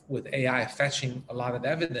that with AI fetching a lot of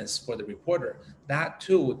evidence for the reporter. That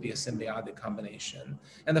too would be a symbiotic combination.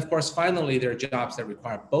 And of course, finally, there are jobs that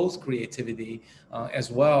require both creativity as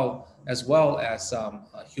well as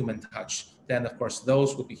human touch. Then of course,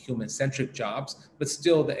 those would be human-centric jobs, but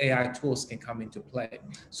still the AI tools can come into play.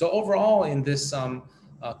 So overall, in this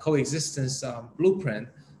coexistence blueprint,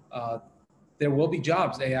 there will be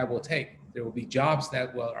jobs AI will take. There will be jobs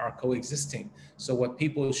that are coexisting. So what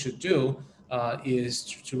people should do is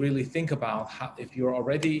to really think about how, if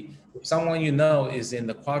someone is in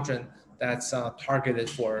the quadrant that's targeted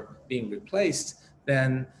for being replaced,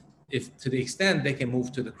 then if to the extent they can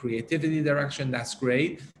move to the creativity direction, that's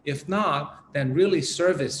great. If not, then really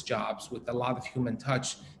service jobs with a lot of human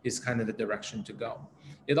touch is kind of the direction to go.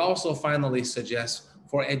 It also finally suggests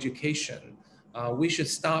for education, we should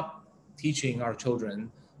stop teaching our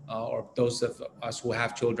children or those of us who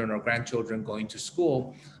have children or grandchildren going to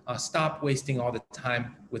school, stop wasting all the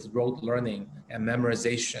time with rote learning and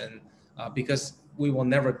memorization, because we will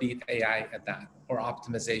never beat AI at that, or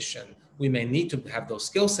optimization. We may need to have those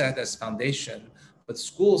skill sets as foundation, but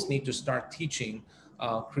schools need to start teaching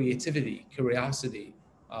creativity, curiosity,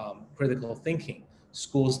 critical thinking.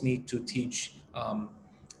 Schools need to teach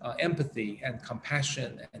empathy and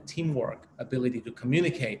compassion and teamwork, ability to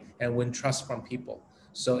communicate and win trust from people.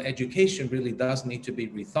 So education really does need to be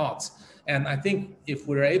rethought. And I think if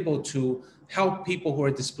we're able to help people who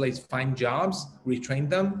are displaced find jobs, retrain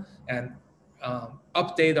them, and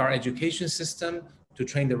update our education system to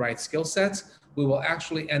train the right skill sets, we will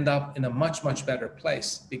actually end up in a much, much better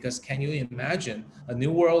place. Because can you imagine a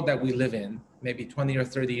new world that we live in, maybe 20 or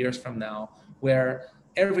 30 years from now, where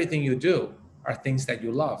everything you do are things that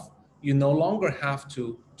you love? You no longer have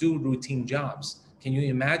to do routine jobs. Can you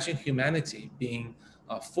imagine humanity being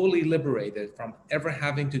fully liberated from ever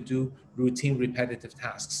having to do routine, repetitive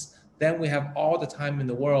tasks? Then we have all the time in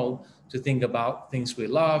the world to think about things we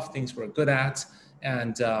love, things we're good at,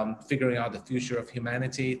 and figuring out the future of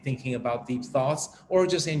humanity, thinking about deep thoughts, or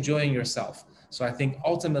just enjoying yourself. So I think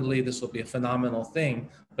ultimately this will be a phenomenal thing.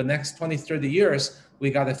 But next 20, 30 years, we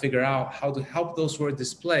got to figure out how to help those who are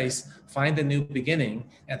displaced find a new beginning,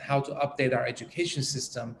 and how to update our education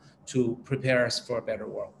system to prepare us for a better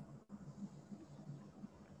world.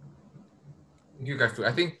 Thank you, Kai-Fu.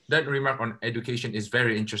 I think that remark on education is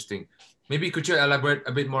very interesting. Maybe could you elaborate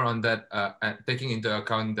a bit more on that, taking into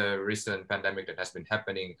account the recent pandemic that has been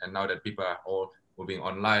happening, and now that people are all moving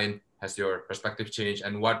online, has your perspective changed,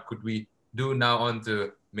 and what could we do now on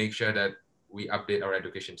to make sure that we update our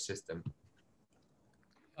education system?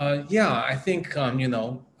 Yeah, I think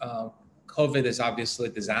COVID is obviously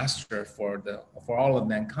a disaster for all of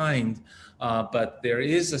mankind, but there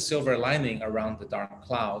is a silver lining around the dark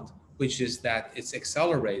cloud, which is that it's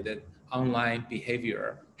accelerated online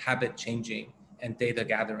behavior, habit changing, and data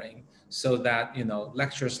gathering, so that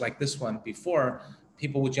lectures like this one before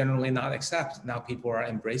people would generally not accept. Now people are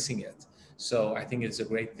embracing it. So I think it's a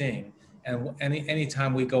great thing. And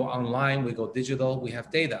anytime we go online, we go digital, we have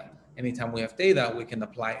data. Anytime we have data, we can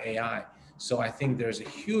apply AI. So I think there's a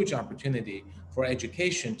huge opportunity for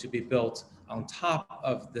education to be built on top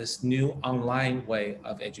of this new online way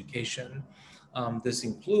of education. This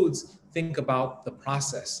includes, think about the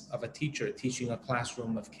process of a teacher teaching a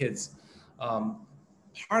classroom of kids.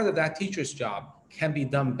 Part of that teacher's job can be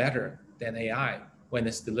done better than AI when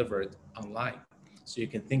it's delivered online. So you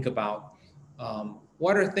can think about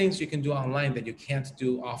what are things you can do online that you can't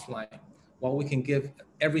do offline? Well, we can give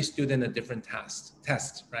every student a different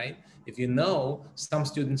test, right? If you know some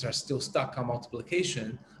students are still stuck on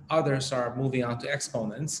multiplication, others are moving on to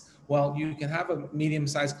exponents, well, you can have a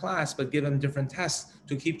medium-sized class, but give them different tests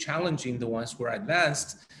to keep challenging the ones who are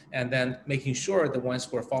advanced, and then making sure the ones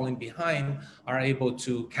who are falling behind are able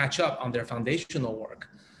to catch up on their foundational work.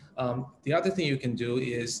 The other thing you can do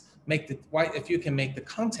is if you can make the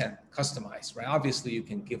content customized, right? Obviously, you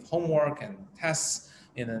can give homework and tests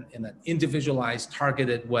in an individualized,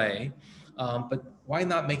 targeted way, but why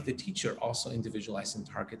not make the teacher also individualized and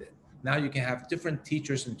targeted? Now you can have different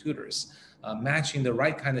teachers and tutors matching the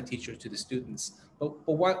right kind of teacher to the students. But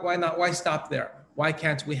why not? Why stop there? Why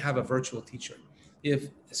can't we have a virtual teacher?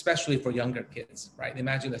 Especially for younger kids, right?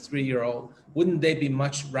 Imagine a 3-year-old, wouldn't they be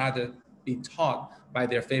much rather be taught by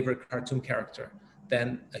their favorite cartoon character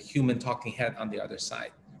than a human talking head on the other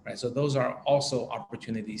side, right? So those are also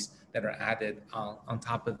opportunities that are added on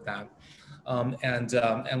top of that. And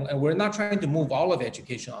we're not trying to move all of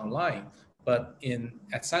education online, but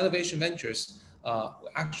at Sinovation Ventures,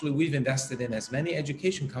 actually we've invested in as many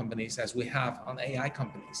education companies as we have on AI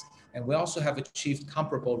companies. And we also have achieved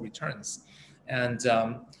comparable returns. And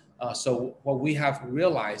so what we have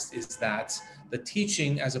realized is that the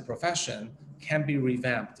teaching as a profession can be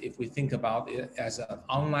revamped if we think about it as an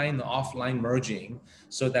online and offline merging,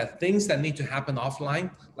 so that things that need to happen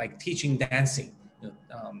offline, like teaching dancing,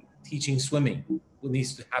 teaching swimming,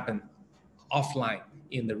 needs to happen offline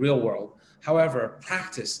in the real world. However,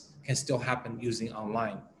 practice can still happen using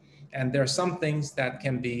online. And there are some things that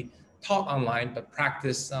can be taught online, but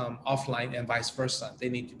practice offline and vice versa. They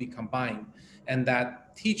need to be combined. And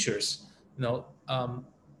that teachers,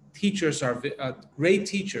 great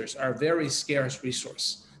teachers are a very scarce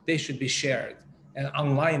resource. They should be shared. And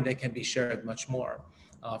online, they can be shared much more.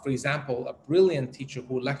 For example, a brilliant teacher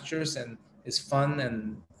who lectures and is fun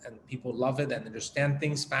and people love it and understand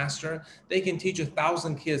things faster, they can teach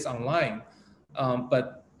 1,000 kids online,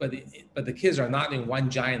 but the kids are not in one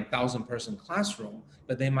giant 1,000-person classroom,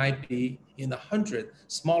 but they might be in 100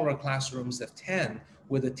 smaller classrooms of 10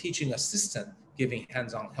 with a teaching assistant giving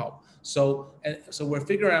hands-on help. So we're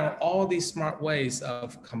figuring out all these smart ways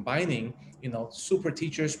of combining, super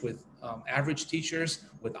teachers with average teachers,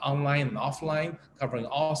 with online and offline, covering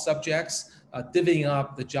all subjects, divvying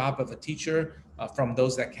up the job of a teacher from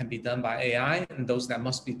those that can be done by AI and those that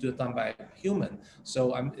must be done by a human.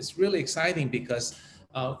 So it's really exciting because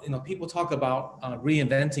people talk about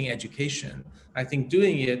reinventing education. I think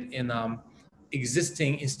doing it in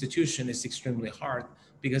existing institution is extremely hard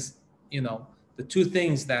because the two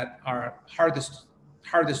things that are hardest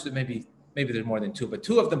to maybe there's more than two, but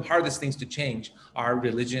two of the hardest things to change are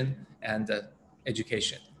religion and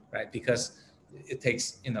education, right? Because it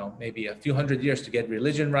takes maybe a few hundred years to get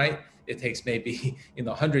religion right. It takes maybe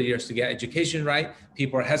 100 years to get education right.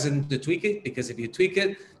 People are hesitant to tweak it because if you tweak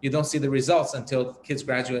it, you don't see the results until kids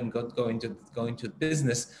graduate and go into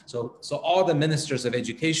business. So all the ministers of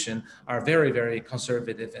education are very, very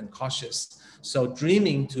conservative and cautious. So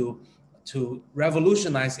dreaming to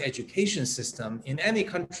revolutionize the education system in any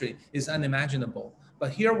country is unimaginable.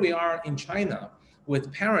 But here we are in China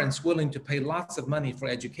with parents willing to pay lots of money for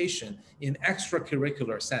education in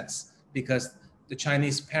extracurricular sense, because the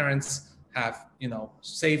Chinese parents have,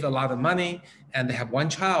 saved a lot of money and they have one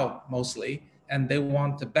child mostly, and they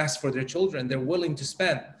want the best for their children. They're willing to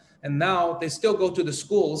spend. And now they still go to the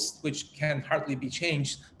schools, which can hardly be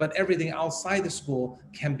changed, but everything outside the school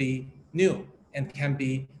can be new and can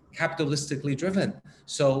be capitalistically driven.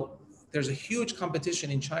 So there's a huge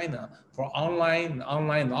competition in China for online,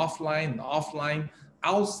 offline,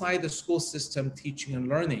 outside the school system teaching and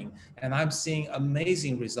learning. And I'm seeing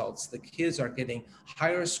amazing results. The kids are getting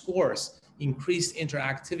higher scores, increased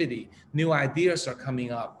interactivity, new ideas are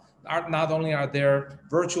coming up. Not only are there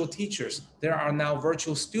virtual teachers, there are now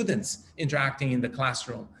virtual students interacting in the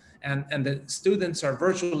classroom. And the students are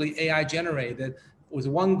virtually AI generated with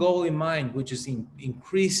one goal in mind, which is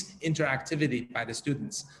increase interactivity by the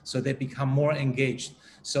students so they become more engaged.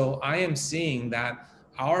 So I am seeing that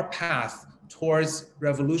our path towards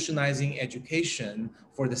revolutionizing education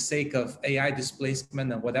for the sake of AI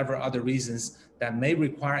displacement and whatever other reasons that may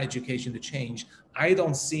require education to change, I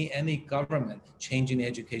don't see any government changing the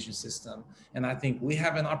education system. And I think we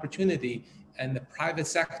have an opportunity in the private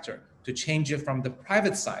sector to change it from the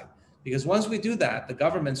private side Because once we do that, the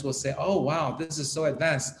governments will say, oh, wow, this is so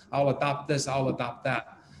advanced. I'll adopt this, I'll adopt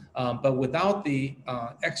that. But without the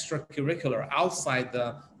extracurricular outside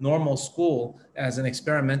the normal school as an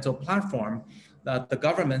experimental platform, the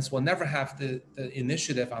governments will never have the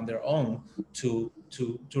initiative on their own to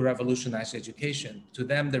revolutionize education. To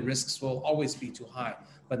them, the risks will always be too high.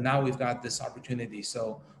 But now we've got this opportunity.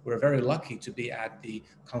 So we're very lucky to be at the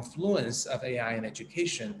confluence of AI and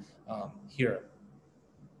education here.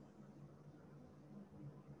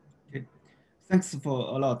 Okay, thanks for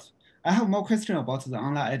a lot. I have more questions about the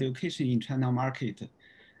online education in China market.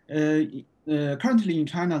 Currently in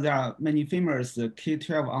China, there are many famous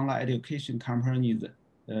K-12 online education companies,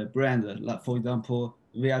 brands, like, for example,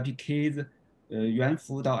 VIP Kids, Yuan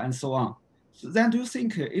Fudao, and so on. So then do you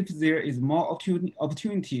think if there is more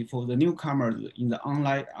opportunity for the newcomers in the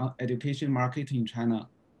online education market in China?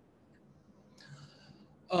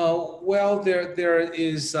 Well, there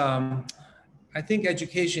is, I think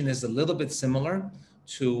education is a little bit similar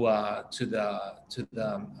to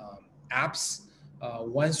the apps.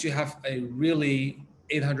 Once you have a really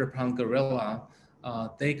 800-pound gorilla,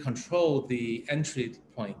 they control the entry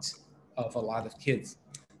point of a lot of kids.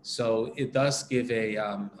 So it does give a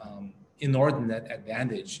inordinate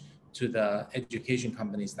advantage to the education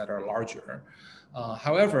companies that are larger.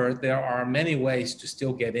 However, there are many ways to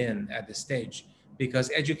still get in at this stage,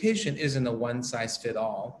 because education isn't a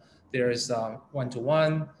one-size-fits-all. There's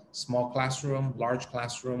one-to-one, small classroom, large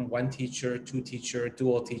classroom, one teacher, two teacher,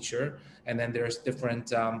 dual teacher, and then there's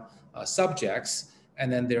different subjects,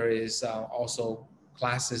 and then there is also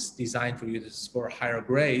classes designed for you to score higher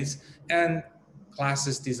grades, and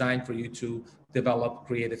classes designed for you to develop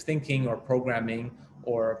creative thinking or programming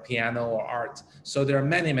or piano or art. So there are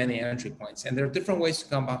many, many entry points, and there are different ways to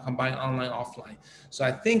combine online, offline. So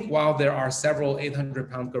I think while there are several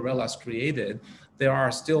 800-pound gorillas created, there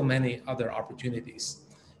are still many other opportunities.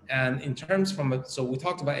 And in terms so we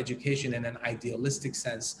talked about education in an idealistic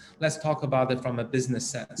sense. Let's talk about it from a business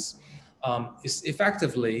sense.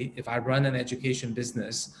 Effectively, if I run an education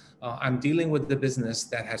business, I'm dealing with the business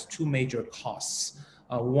that has two major costs.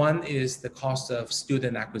 One is the cost of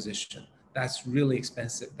student acquisition. That's really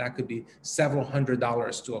expensive. That could be several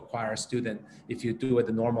 $100s to acquire a student if you do it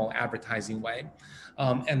the normal advertising way.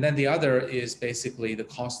 And then the other is basically the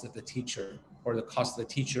cost of the teacher, or the cost of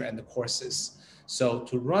the teacher and the courses. So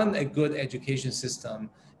to run a good education system,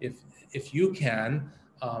 if you can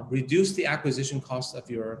reduce the acquisition cost of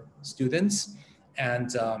your students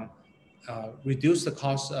and reduce the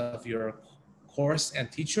cost of your course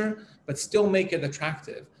and teacher, but still make it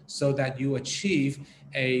attractive so that you achieve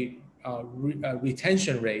a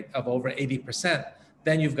retention rate of over 80%,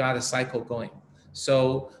 then you've got a cycle going.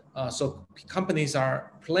 So companies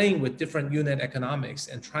are playing with different unit economics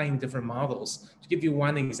and trying different models. To give you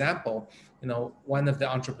one example, one of the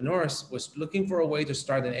entrepreneurs was looking for a way to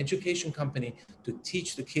start an education company to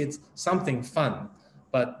teach the kids something fun,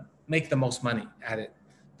 but make the most money at it.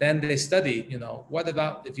 Then they studied, what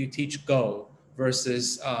about if you teach Go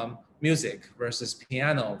versus music versus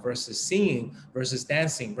piano versus singing versus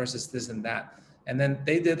dancing versus this and that. And then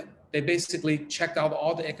they basically checked out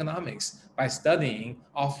all the economics by studying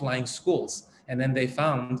offline schools. And then they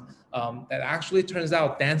found that actually turns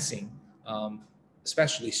out dancing,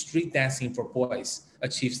 especially street dancing for boys,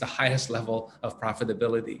 achieves the highest level of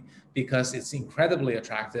profitability because it's incredibly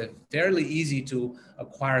attractive, fairly easy to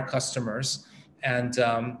acquire customers, and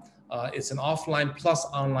it's an offline plus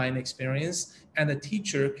online experience, and the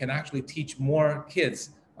teacher can actually teach more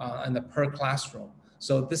kids in the per classroom.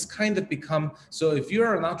 So this kind of so if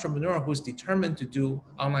you're an entrepreneur who's determined to do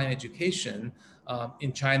online education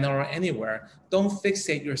in China or anywhere, don't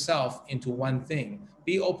fixate yourself into one thing.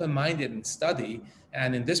 Be open-minded and study.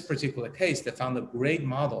 And in this particular case, they found a great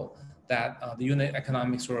model that the unit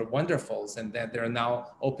economics were wonderful, and that they're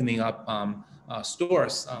now opening up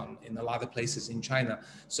stores in a lot of places in China.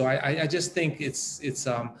 So I just think we're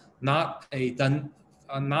not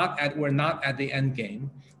at the end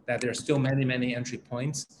game, that there's still many, many entry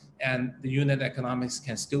points, and the unit economics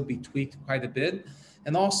can still be tweaked quite a bit.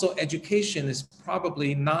 And also education is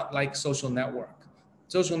probably not like social network.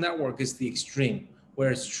 Social network is the extreme,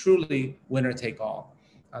 where it's truly winner take all.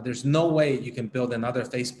 There's no way you can build another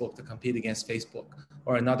Facebook to compete against Facebook,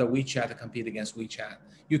 or another WeChat to compete against WeChat.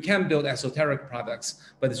 You can build esoteric products,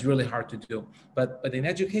 but it's really hard to do. But in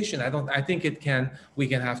education, I think we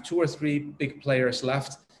can have 2 or 3 big players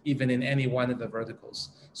left, even in any one of the verticals.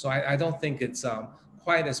 So I don't think it's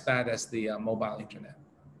quite as bad as the mobile internet.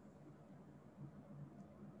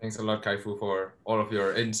 Thanks a lot, Kai-Fu, for all of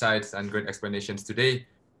your insights and great explanations today.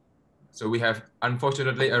 So we have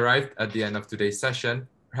unfortunately arrived at the end of today's session.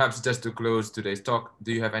 Perhaps just to close today's talk,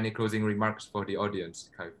 do you have any closing remarks for the audience,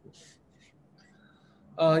 Kai-Fu?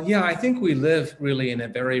 Yeah, I think we live really in a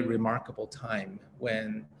very remarkable time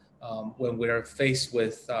when we're faced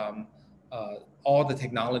with all the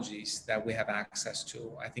technologies that we have access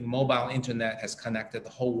to. I think mobile internet has connected the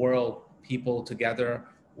whole world, people together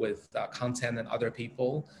with content and other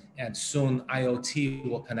people, and soon IoT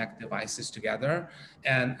will connect devices together.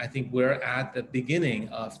 And I think we're at the beginning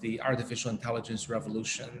of the artificial intelligence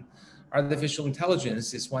revolution. Artificial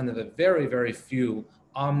intelligence is one of the very, very few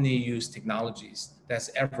omni-use technologies that's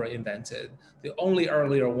ever invented. The only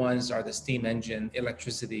earlier ones are the steam engine,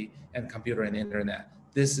 electricity, and computer and internet.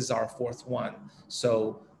 This is our fourth one.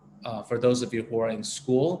 So for those of you who are in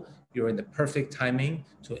school, you're in the perfect timing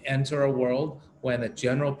to enter a world when a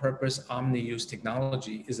general purpose omni-use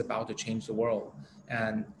technology is about to change the world,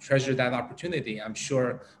 and treasure that opportunity. I'm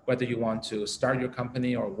sure whether you want to start your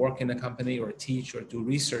company or work in a company or teach or do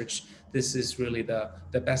research, this is really the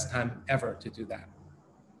best time ever to do that.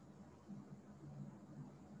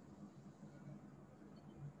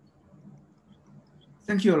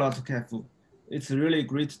 Thank you a lot, Kai-Fu. It's a really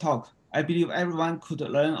great talk. I believe everyone could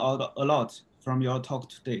learn a lot from your talk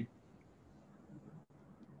today.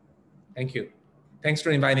 Thank you. Thanks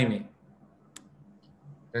for inviting me.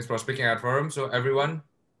 Thanks for speaking at forum. So everyone,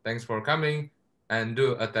 thanks for coming, and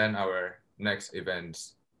do attend our next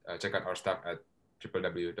events. Check out our stuff at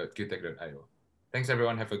www.cutech.io. Thanks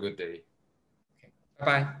everyone. Have a good day. Okay.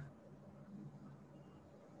 Bye-bye.